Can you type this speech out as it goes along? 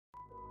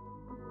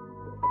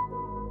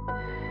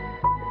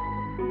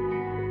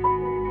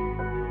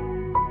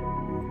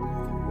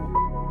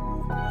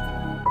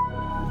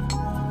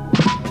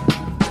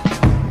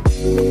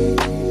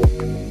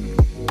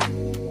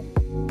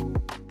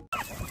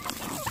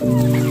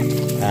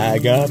I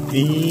got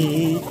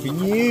feed for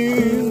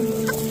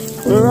you,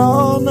 for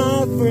all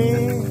my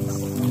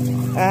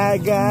friends. I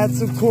got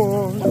some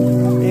corn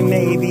and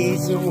maybe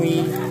some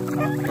wheat,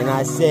 and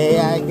I say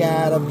I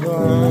got a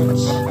bunch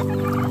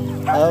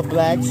of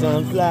black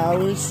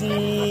sunflower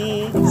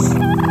seeds.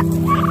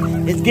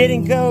 It's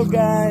getting cold,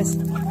 guys,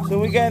 so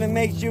we gotta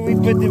make sure we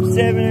put them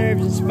 7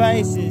 herbs and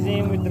spices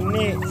in with the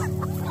mix.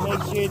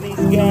 Make sure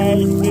these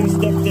guys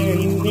boost up their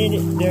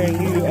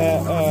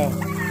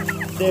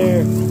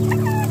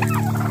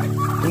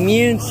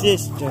immune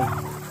system.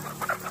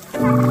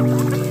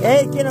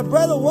 Hey, can a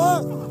brother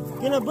walk?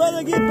 Can a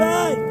brother get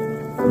by?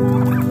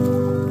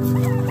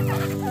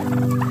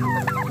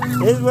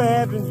 This is what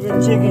happens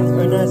when chickens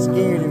are not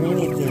scared of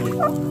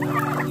anything.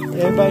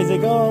 Everybody's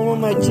like, oh, I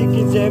want my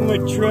chickens to have more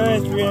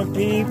trust around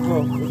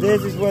people. Well,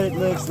 this is what it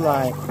looks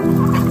like.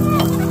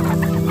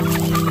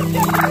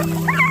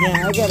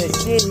 Now, I gotta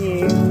sit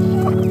here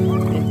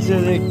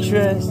until their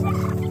trust,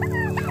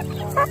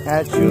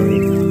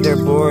 actually, their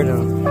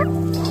boredom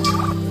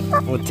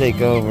will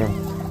take over.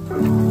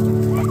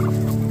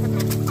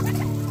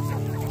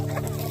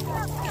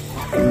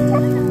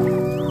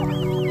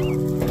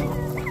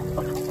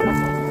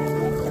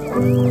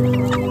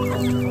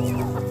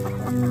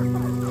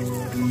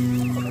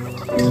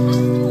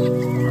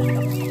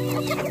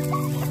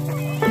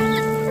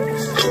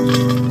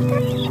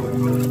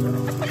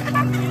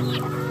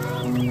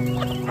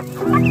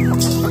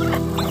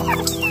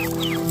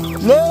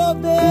 Little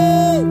bit.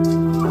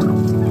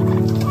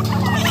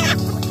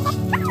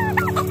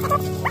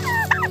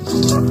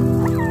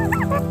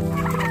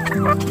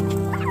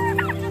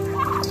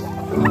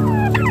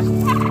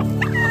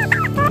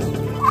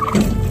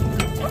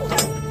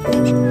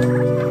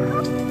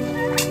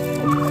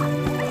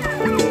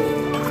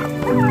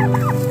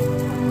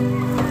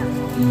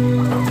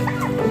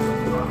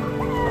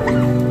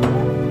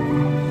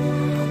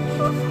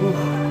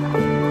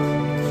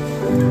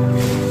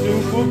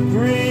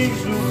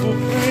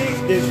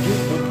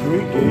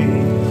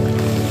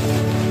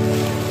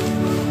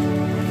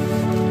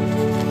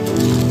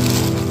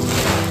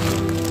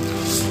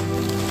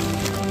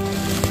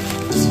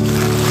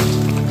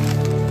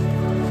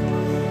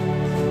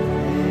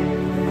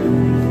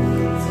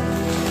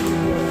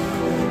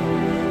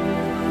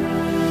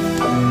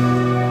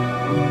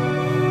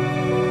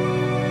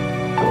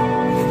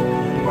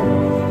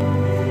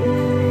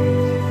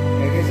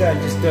 I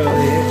just throw this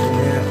and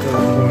then I throw the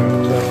corn on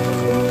top.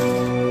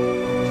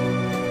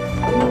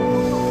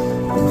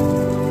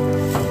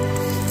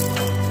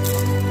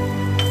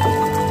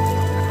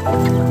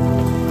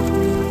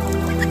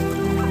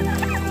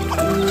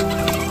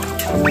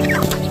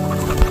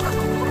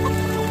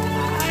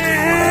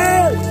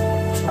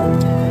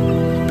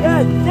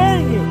 God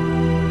dang it!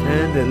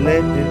 Time to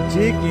let the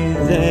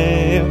chickens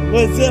out.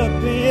 What's up,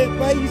 man?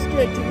 Why you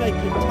stretching like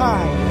you're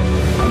tired?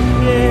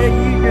 Yeah,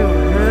 you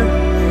doing, huh?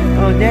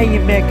 Oh, now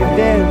you're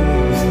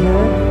Machiavellians,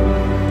 huh?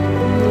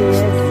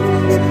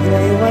 Yes,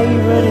 why you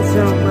running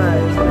so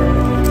much, huh?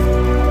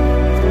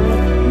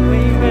 Why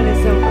you running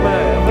so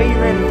much? What you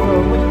running for?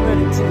 What you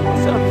running to?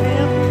 What's up,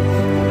 man?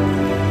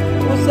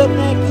 What's up,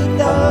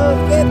 Maquito?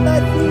 Get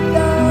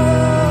Maquito!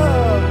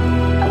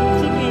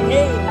 Chicken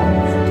head.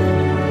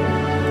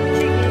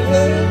 Chicken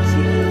head,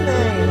 chicken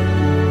man.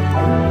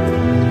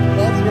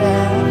 That's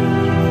right.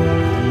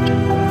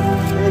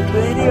 There's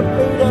plenty of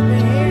food up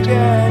in here,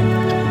 guys.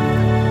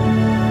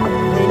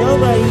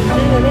 Nobody's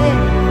doing that.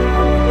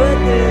 What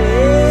the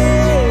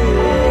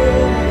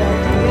hell? Got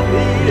to get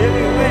paid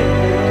everywhere.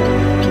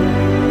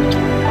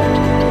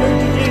 Where'd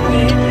you take me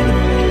into the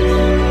place?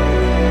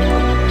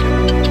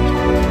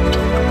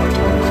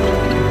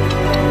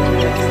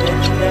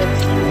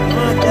 Come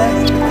on, Dax.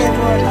 Get that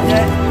water,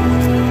 Dax.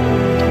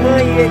 Come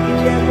on, yeah, get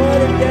that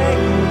water, Dax.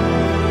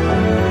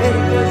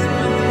 Better go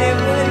swim to that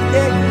water,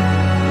 Dax.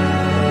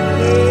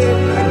 Yeah,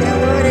 get that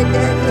water,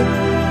 Dax.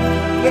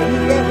 Get me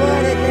that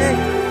water, Dax.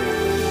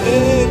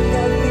 Hey,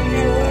 go get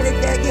that water,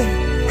 Ducky.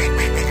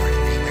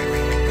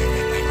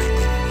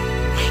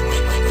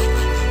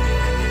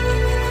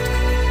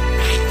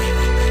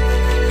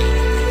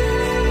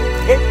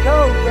 It's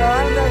cold, bro. I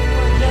don't know if you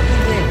want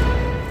nothing there.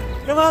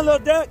 Come on,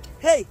 little duck.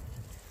 Hey,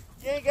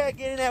 you ain't gotta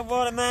get in that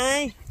water,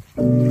 man.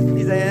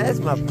 He's like, that's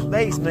my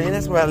place, man.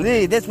 That's where I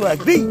live. That's where I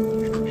be.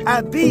 I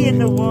be in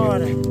the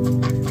water.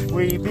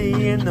 We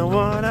be in the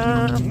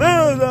water. Move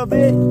a little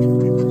bit.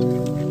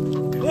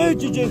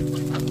 What'd you do?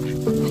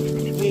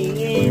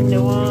 In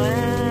the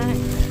water,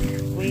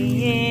 we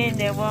in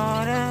the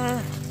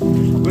water,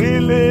 we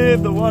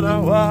live the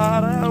water,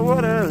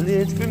 water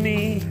lives for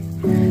me.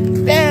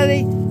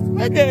 Belly,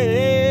 what the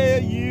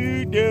hell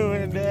you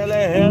doing, Belly?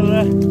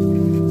 Hella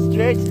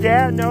stretched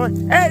out, no.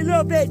 Hey,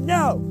 little bit,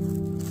 no.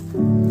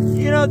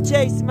 You don't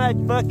chase my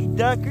bucky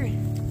ducker.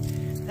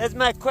 That's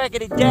my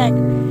quackity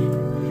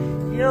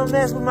dacker. You don't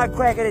mess with my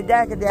quackity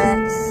dacker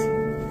dacks.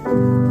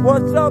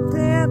 What's up,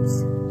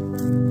 pimps?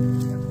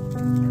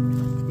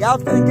 Y'all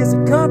finna get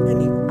some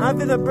company. I'm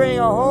finna bring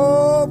a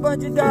whole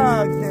bunch of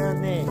dogs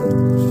down there.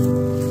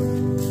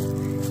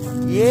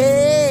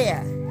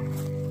 Yeah.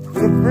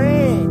 the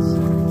branch.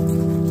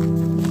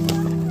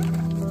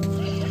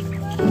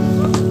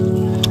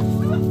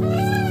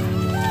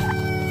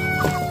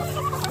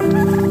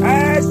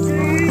 I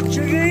see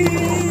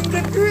trees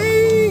that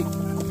agree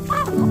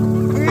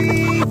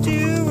to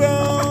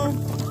roam,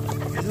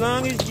 as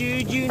long as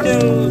Juju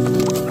knows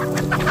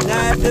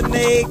not to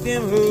make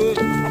them hook.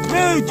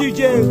 No,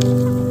 Juju!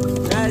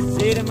 I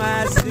say to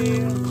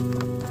myself,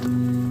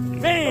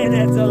 man,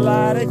 that's a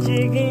lot of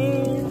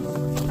chickens.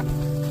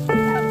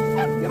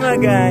 Come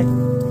on, guy.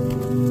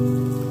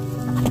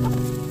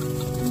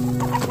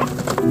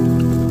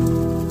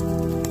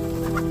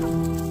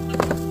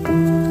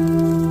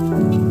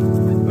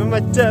 Where my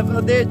tough?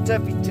 Oh, there's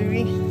Tuffy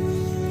Tooey.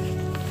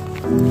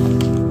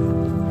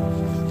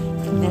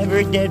 Never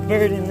heard that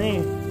bird in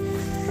there.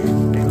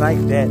 I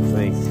like that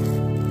place.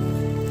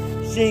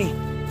 See,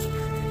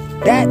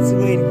 that's the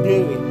way to do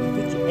it.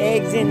 Put your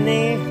eggs in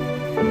there.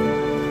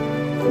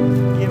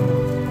 Give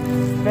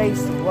them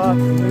space to walk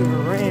and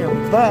move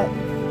around. But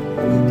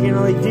you can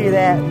only do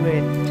that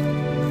with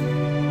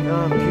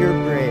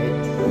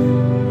non-purebreds.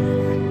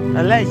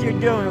 Unless you're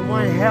doing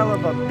one hell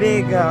of a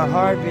big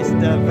harvest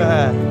of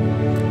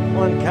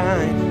one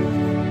kind.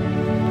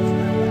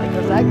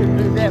 Because I could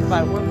do that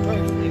by one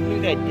person. They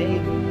do that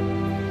daily.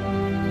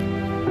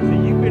 So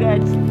you could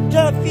add some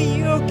Tuffy.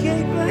 You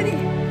okay, buddy?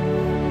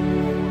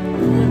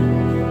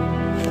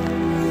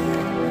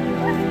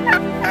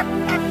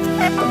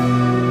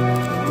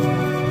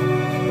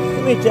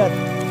 Come here,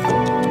 Tuffy.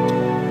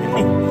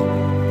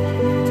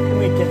 Come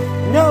here, Tuffy.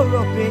 No,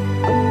 little bit.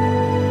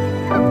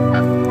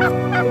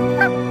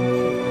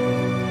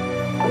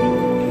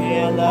 Okay,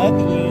 I love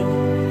you.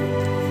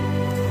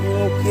 You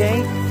okay?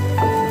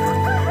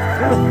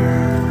 Come on.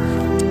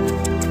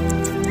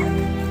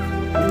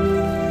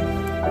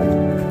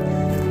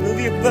 Move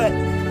your butt.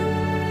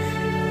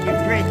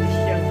 You're great to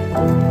show.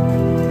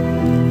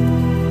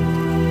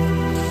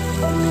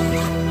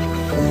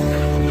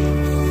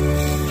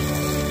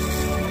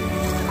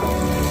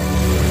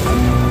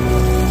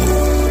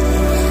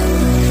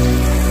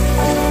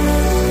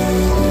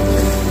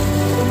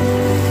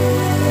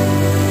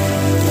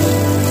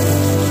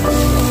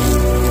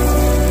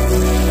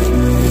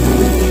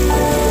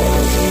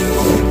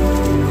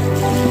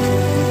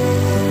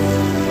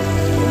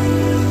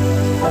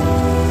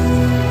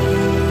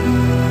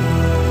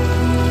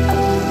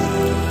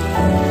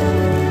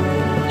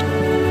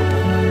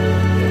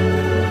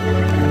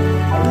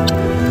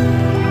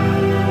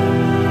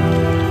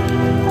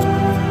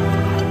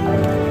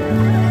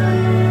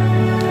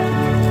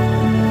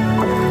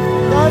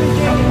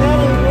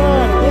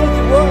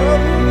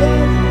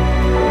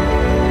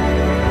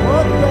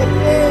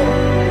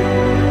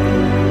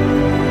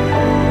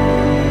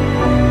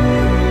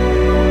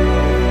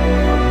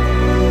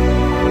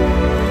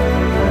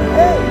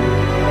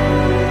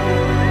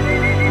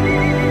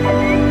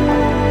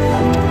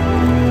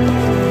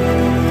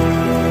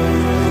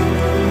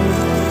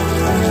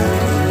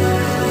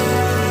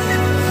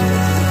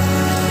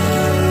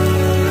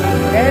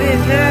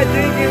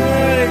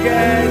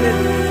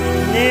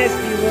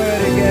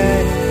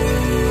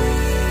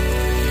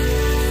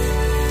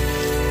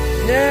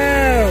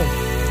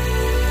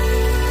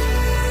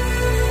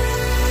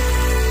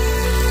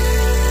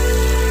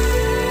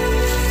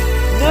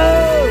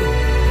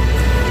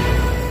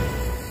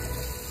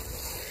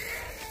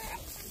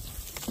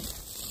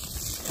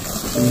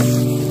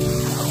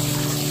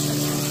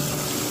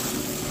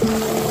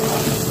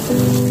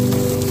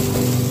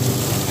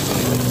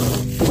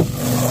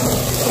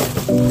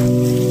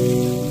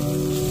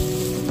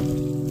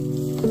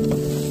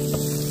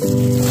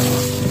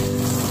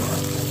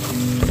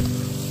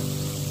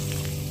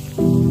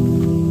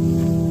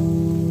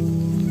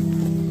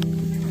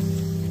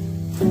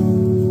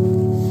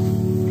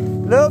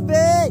 Little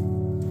bit.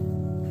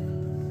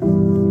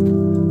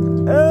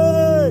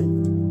 Hey,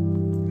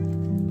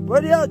 what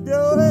are y'all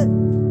doing?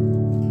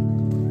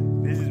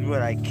 This is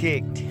what I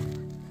kicked.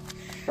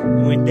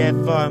 Went that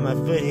far, my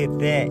foot hit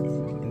that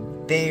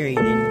and buried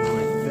it in my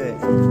foot.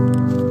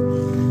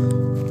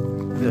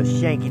 Little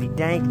shankity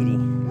dankity.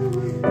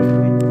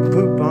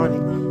 Poop on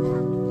it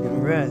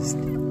and rust.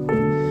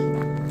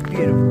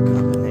 Beautiful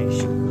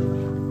combination.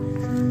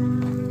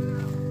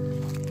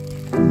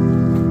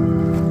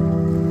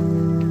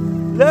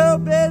 Little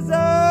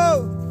Bizzo!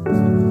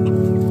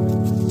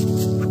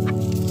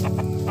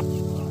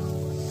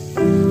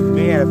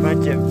 We had a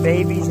bunch of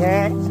babies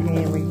hatch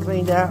and we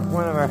cleaned out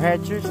one of our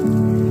hatchers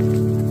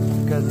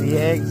because the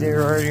eggs, they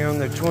were already on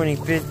their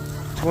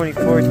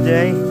 24th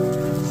day.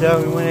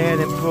 So we went ahead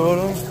and pulled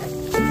them.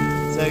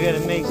 So I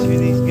gotta make sure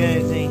these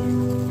guys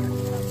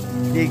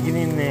ain't digging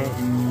in there.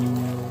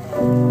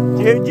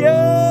 Juju,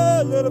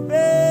 little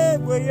bit,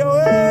 where you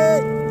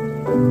at?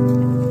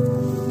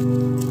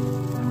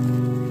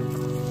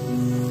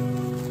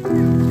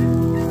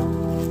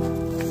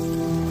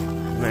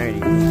 Mighty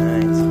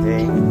nice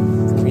day.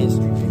 It's a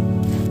mystery day.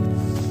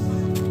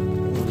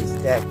 Let me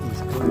stack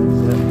these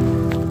clothes up.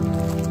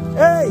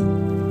 Hey!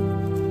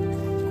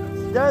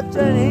 Stop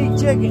trying to eat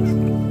chickens.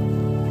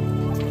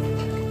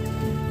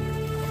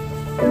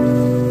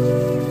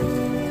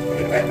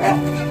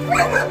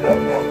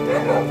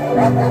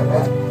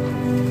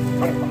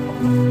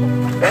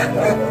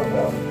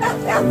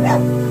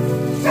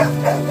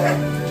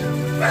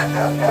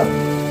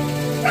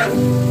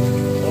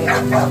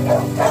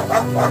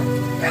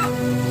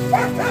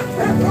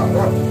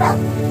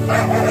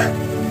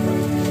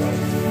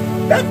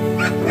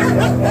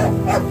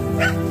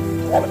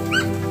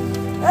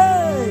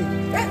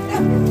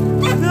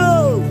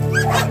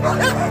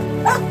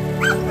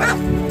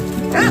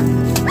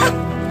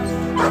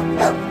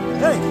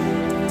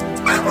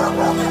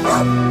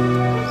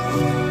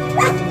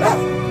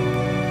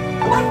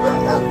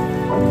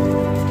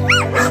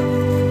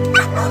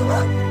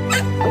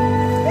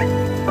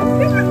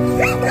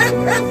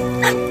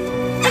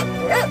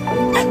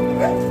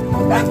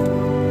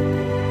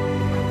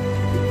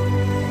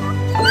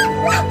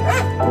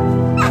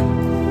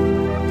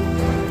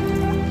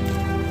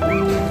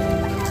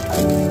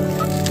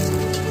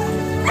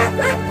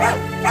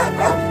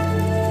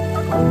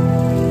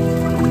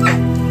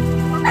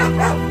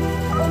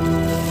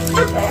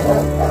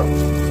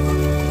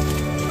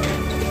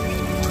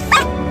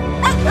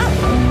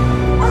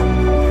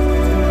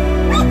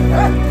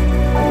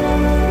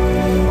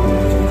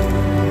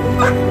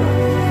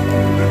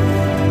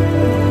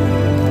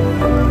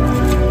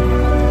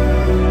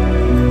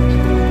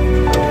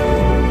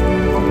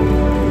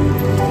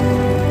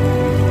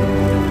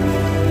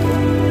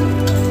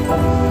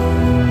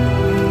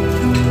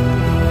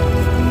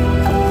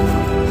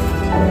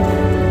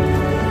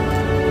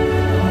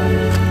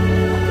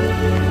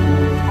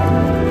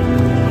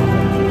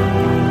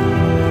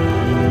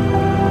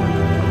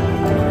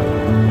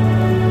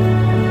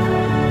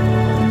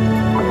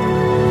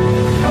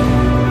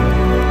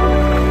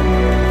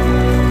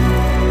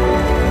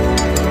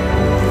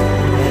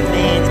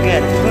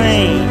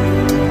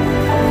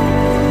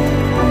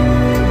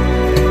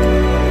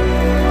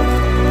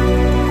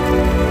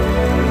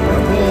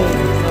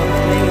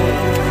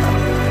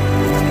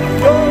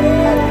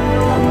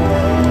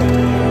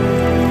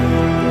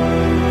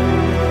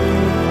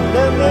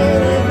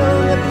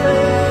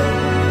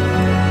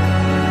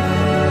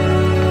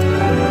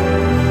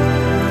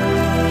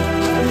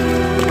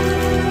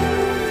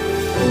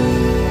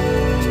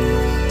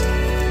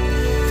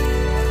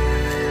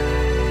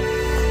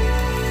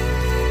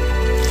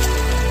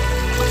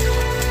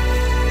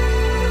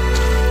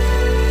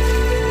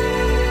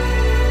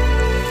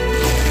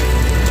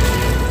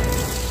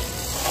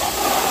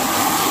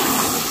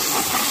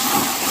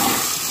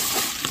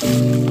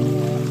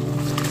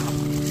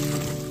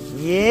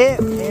 Yep,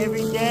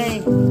 every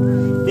day.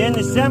 Then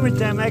the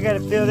summertime, I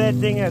gotta fill that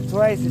thing up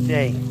twice a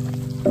day.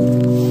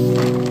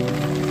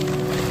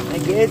 I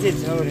guess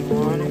it's holding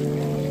water.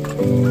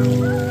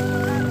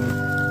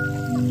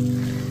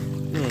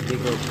 Yeah,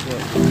 big old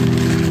cup.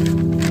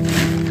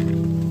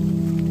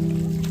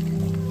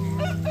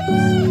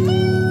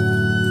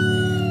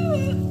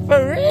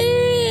 For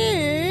real.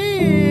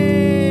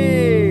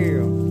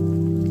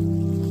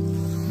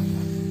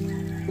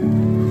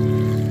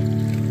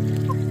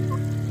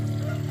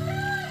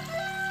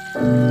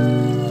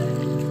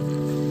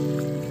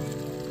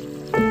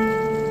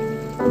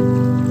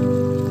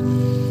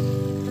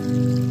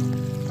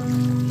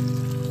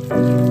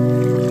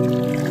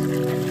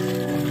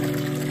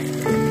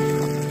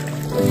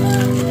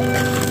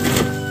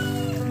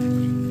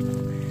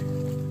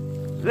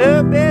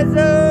 Little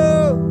Bezzo!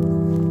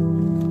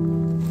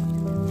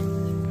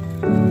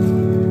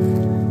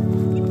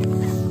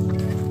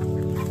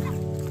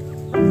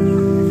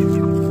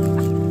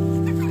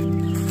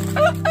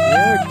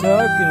 They're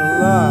talking a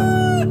lot.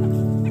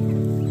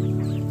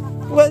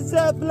 What's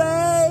up,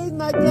 Blaze?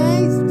 My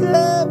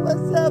gangster?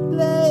 What's up,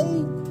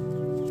 Blaze?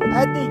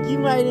 I think you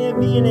might end up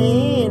being a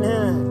hen,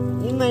 huh?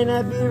 You might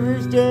not be a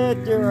rooster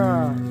after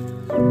all.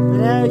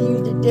 But how are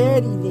you the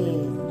daddy then?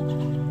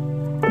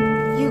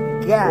 You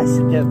got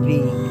to be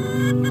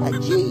a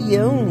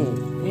G-unit,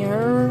 you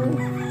heard?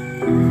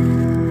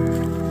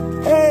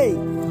 Hey!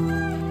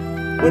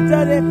 What's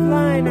all that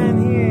flying I'm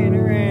hearing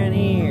around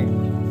here?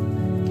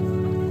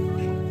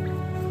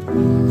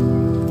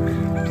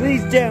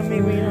 Please tell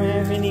me we don't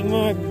have any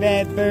more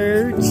bad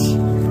birds.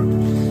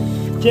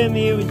 Tell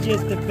me it was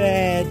just a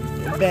bad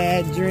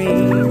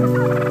dream.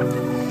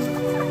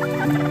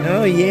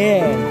 Oh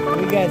yeah,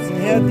 we got some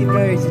healthy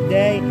birds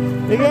today.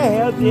 They got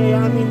healthy,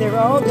 I mean they've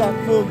all got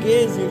full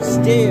gizzards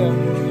still.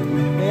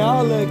 They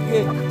all look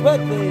good. What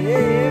the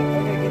hell?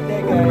 I gotta get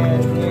that guy out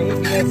of there.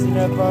 He's messing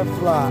up our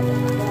flock.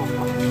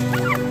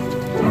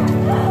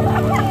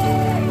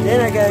 Then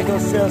I gotta go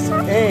sell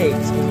some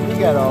eggs, because we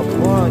got a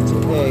bunch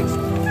of eggs.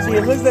 See,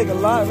 it looks like a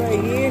lot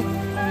right here,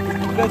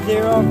 but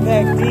they're all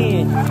packed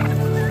in.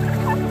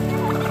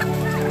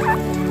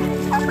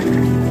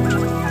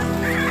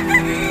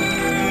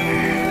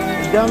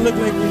 It don't look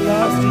like we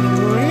lost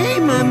anymore. Hey,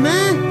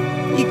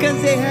 Mama, you come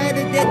say hi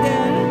to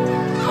Dada.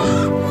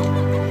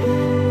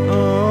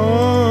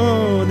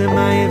 Oh, the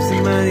Mayim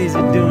Somalis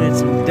are doing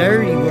some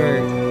dirty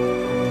work.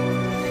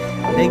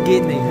 They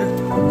getting it, huh?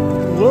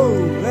 Whoa,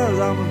 that was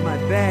almost my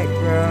back,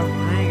 bro.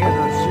 I ain't got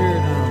no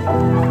shirt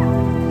on.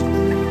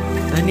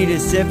 I need to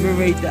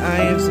separate the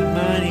Iams and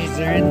Monties.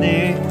 They're in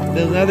there.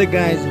 Those other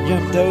guys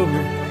jumped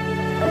over.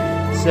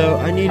 So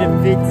I need to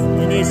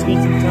spend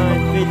some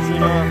time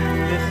fixing off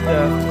this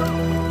stuff.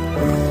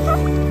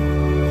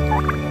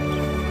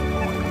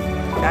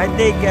 I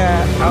think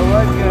I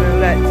was gonna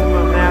let some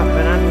of them out,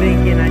 but I'm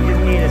thinking I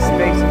just need to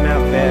space them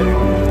out better. I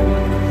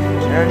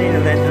don't need to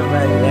let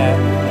nobody out.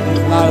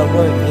 It's a lot of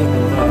work getting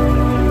them up.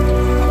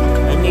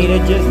 I need to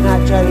just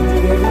not try to do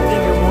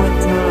everything at one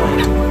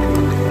time.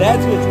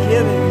 That's what's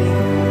killing me.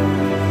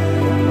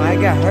 When I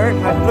got hurt,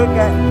 my foot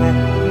got,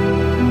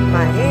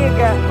 my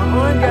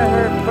arm got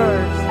hurt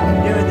first,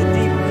 doing the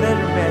deep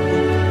glitter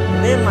method. And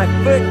then my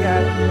foot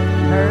got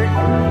hurt.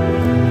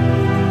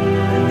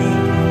 I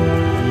mean,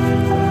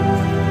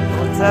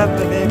 on top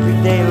of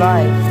everyday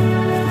life.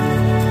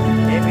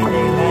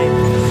 Everyday life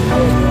is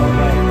slow, all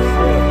by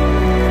itself.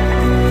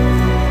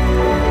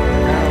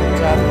 Now on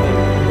top of it,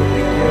 what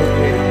we deal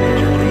with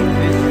mentally,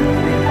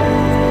 physically.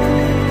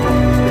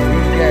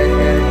 These guys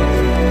gotta be.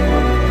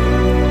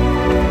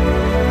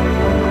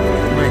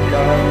 My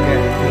dog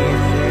got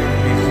cancer.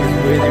 It's just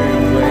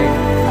withering away.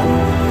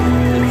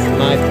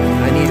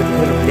 I need to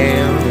put him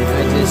down, and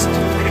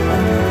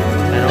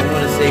I don't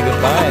want to say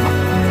goodbye.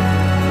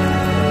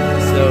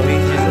 So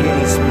he's just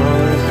getting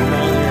smaller and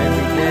smaller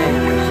every day.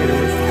 I should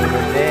have listened to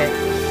my vet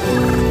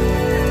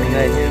and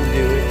let him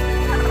do it.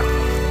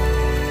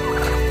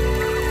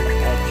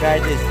 I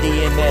tried this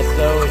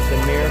DMSO. It's a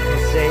miracle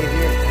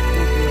savior. I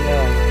think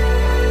we'll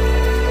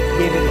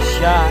give it a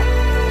shot.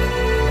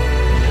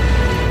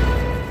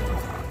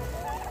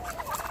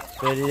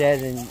 But it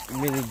hasn't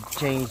really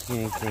changed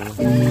anything.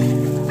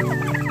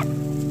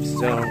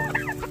 So,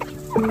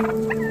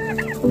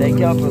 thank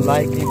y'all for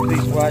liking.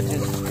 Please watch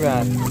and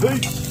subscribe.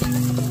 Peace!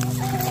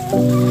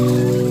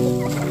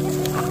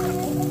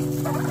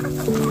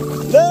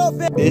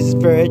 This is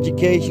for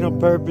educational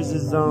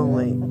purposes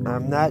only.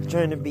 I'm not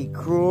trying to be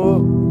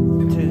cruel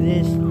to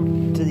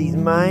these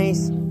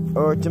mice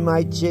or to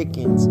my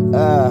chickens.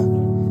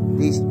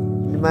 These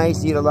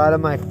mice eat a lot of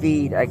my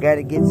feed. I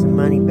gotta get some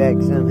money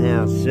back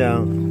somehow,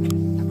 so.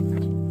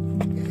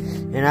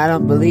 And I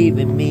don't believe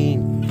in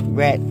mean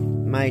rat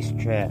mice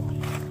trap.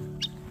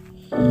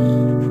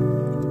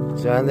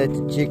 So I let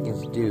the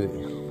chickens do it.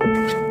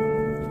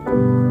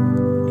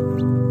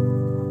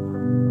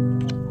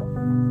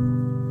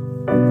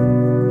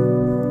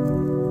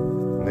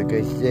 Like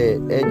I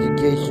said,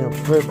 educational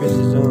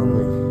purposes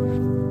only.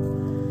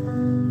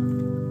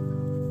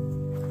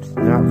 It's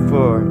not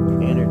for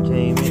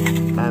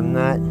entertainment. I'm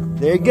not.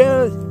 There it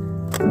goes.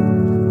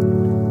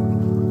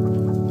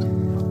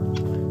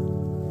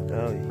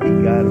 He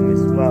got him and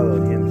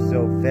swallowed him so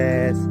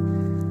fast,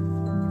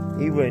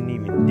 he wasn't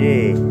even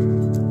dead.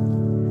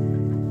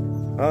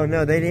 Oh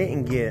no, they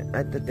didn't get it.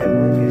 I thought that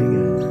one guy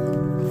got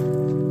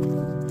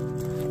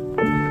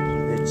it.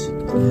 That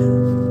chicken.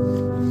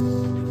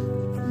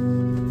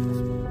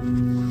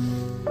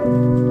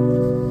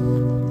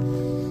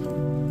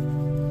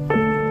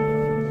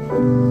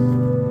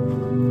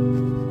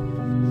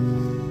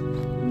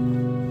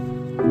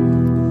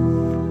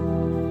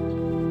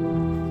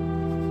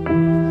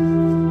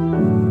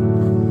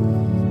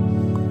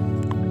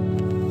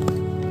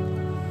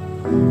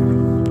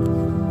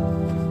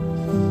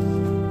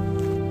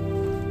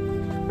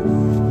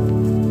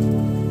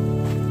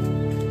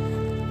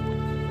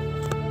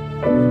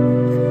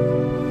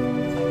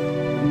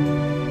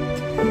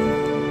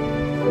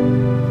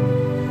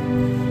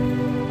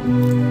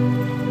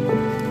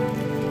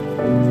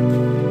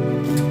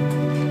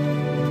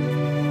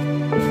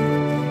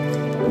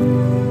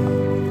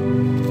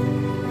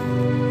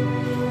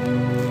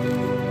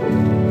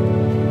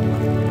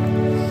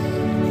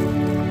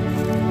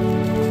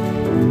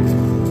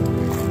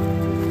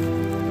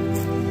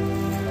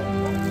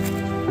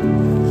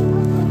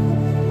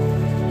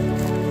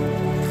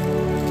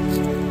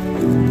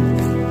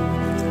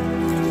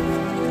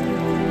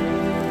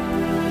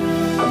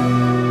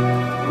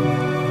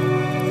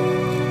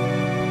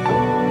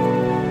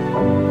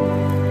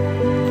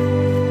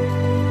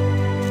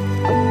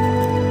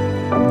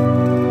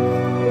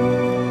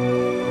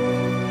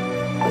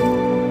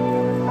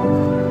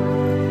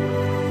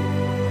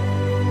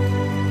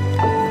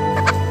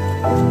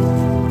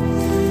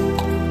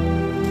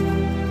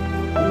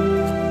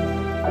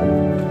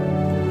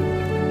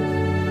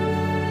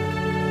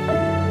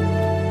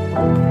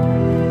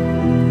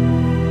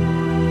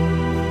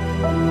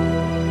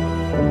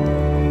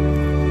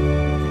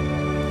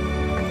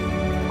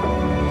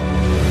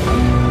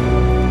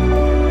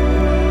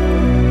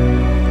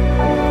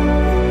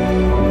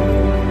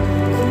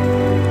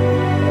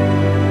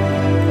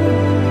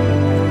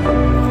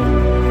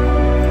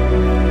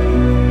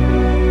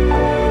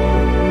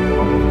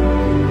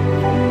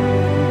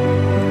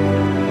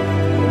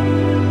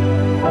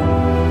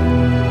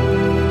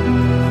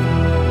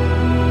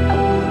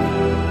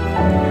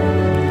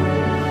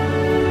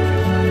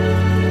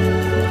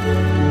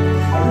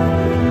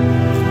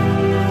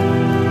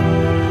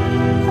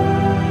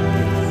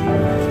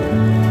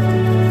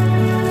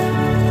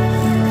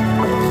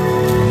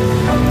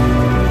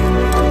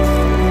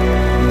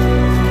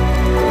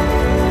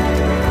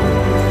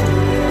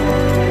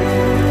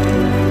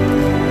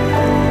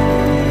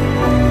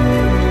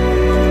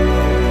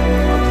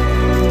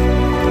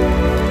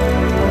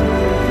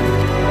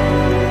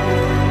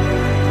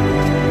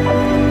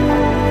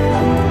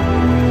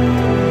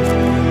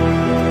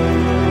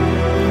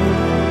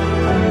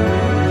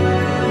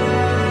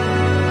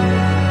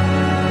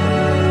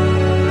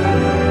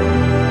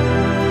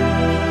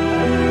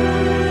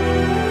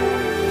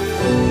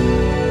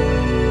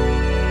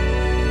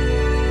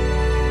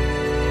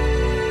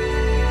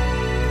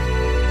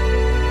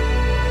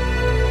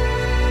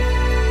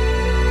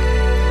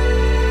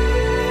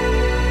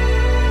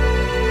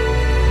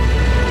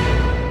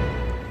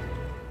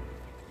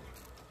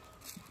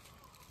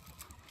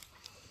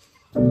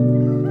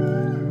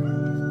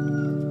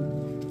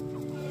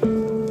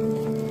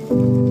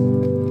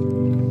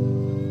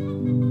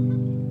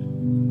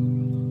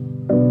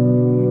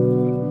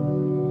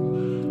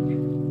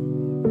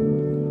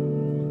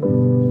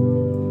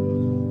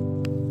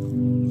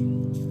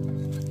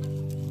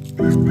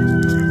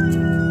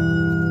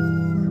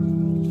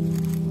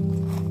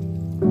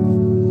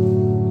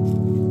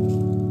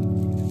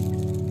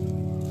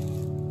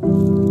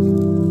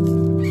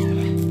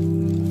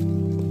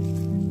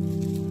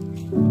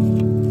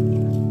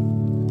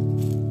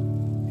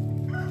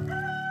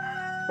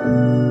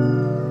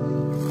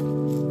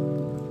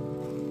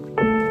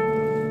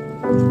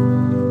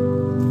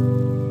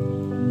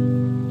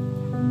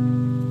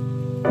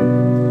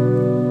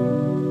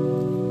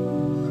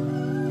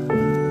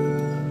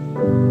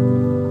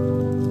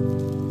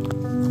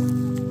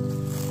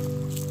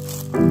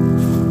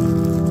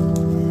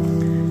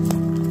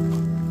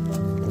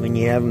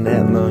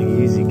 long you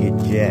usually get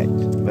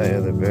jacked by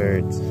other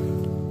birds.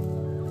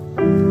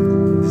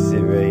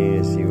 Sit right here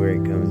and see where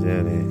it comes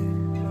out at.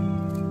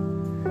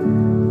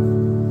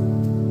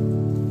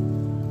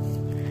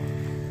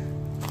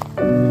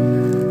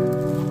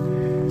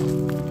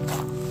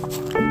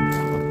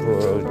 My poor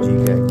OG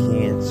got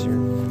cancer.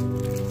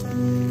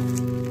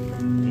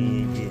 He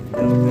ain't getting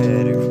no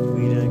better.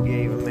 We done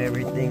gave him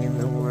everything in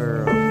the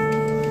world.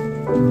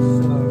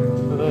 Sorry,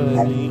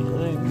 buddy. I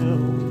know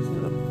it's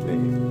not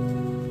fair.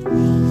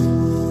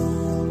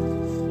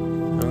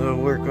 I'm gonna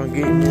work on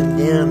getting them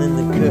down in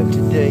the cut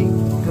today.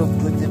 Go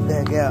put them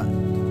back out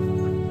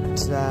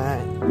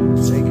outside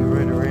so they can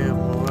run around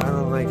more. I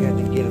don't like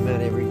having to get them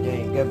out every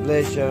day. God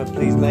bless y'all.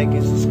 Please like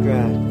and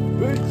subscribe.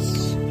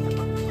 Peace.